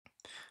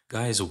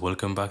Guys,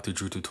 welcome back to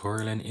Drew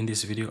Tutorial, and in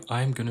this video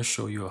I'm gonna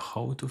show you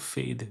how to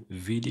fade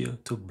video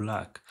to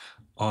black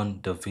on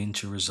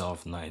DaVinci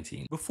Resolve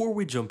 19. Before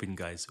we jump in,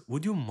 guys,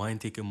 would you mind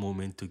take a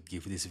moment to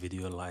give this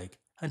video a like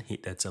and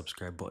hit that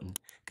subscribe button,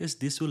 because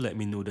this will let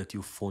me know that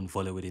you found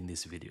value within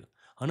this video.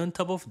 And on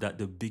top of that,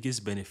 the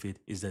biggest benefit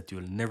is that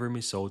you'll never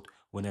miss out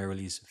when I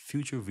release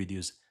future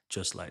videos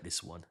just like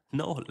this one.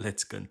 Now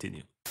let's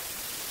continue.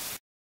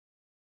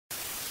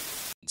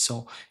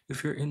 So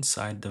if you're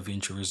inside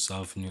DaVinci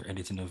Resolve and you're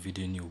editing a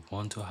video and you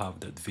want to have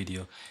that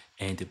video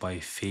ended by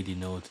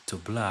fading out to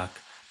black,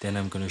 then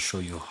I'm going to show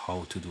you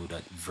how to do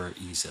that very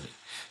easily.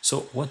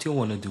 So what you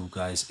want to do,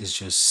 guys, is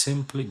just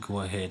simply go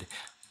ahead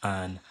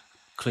and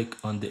click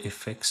on the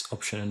effects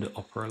option in the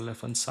upper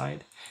left hand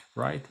side,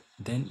 right?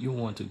 Then you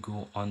want to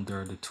go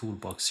under the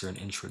toolbox here and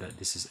ensure that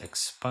this is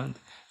expand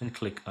and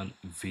click on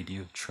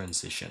video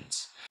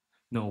transitions.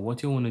 Now,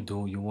 what you want to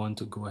do, you want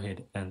to go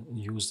ahead and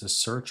use the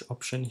search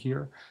option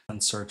here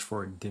and search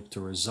for dip to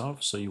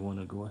resolve. So you want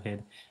to go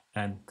ahead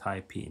and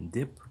type in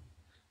dip,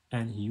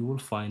 and you will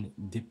find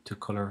dip to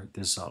color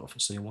dissolve.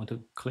 So you want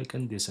to click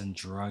on this and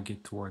drag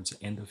it towards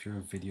the end of your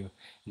video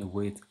and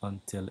wait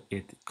until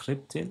it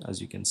clipped in. As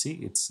you can see,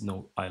 it's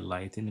now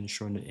highlighting and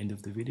showing the end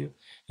of the video,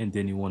 and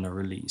then you want to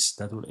release.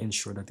 That will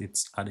ensure that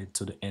it's added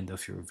to the end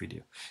of your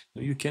video.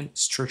 Now you can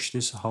stretch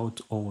this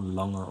out how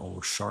long or how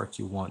short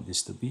you want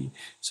this to be.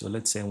 So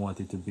let's say I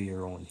want it to be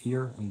around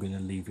here. I'm going to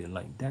leave it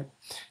like that.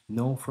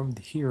 Now from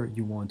here,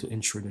 you want to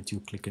ensure that you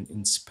click on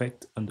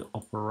inspect on the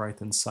upper right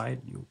hand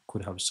side. You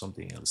could have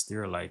something else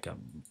there like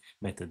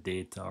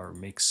metadata or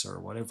mix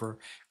or whatever.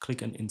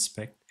 Click on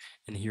inspect,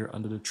 and here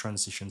under the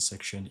transition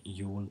section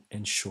you will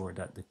ensure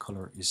that the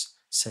color is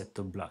set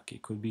to black.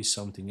 It could be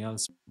something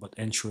else, but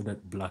ensure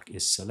that black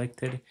is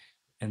selected,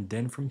 and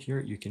then from here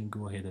you can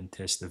go ahead and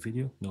test the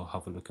video. Now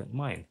have a look at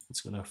mine.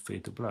 It's gonna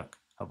fade to black.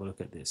 Have a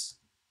look at this.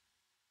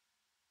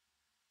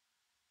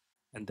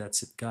 And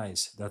that's it,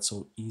 guys. That's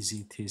how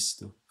easy it is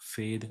to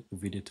fade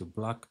video to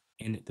black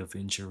in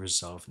DaVinci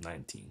Resolve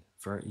 19.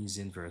 Very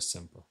easy and very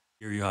simple.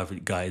 Here you have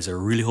it, guys. I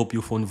really hope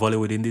you found value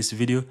within this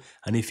video,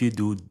 and if you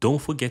do,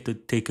 don't forget to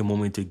take a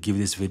moment to give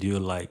this video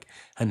a like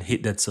and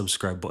hit that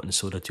subscribe button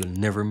so that you'll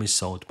never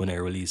miss out when I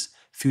release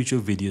future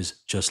videos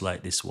just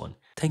like this one.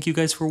 Thank you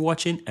guys for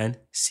watching, and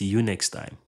see you next time.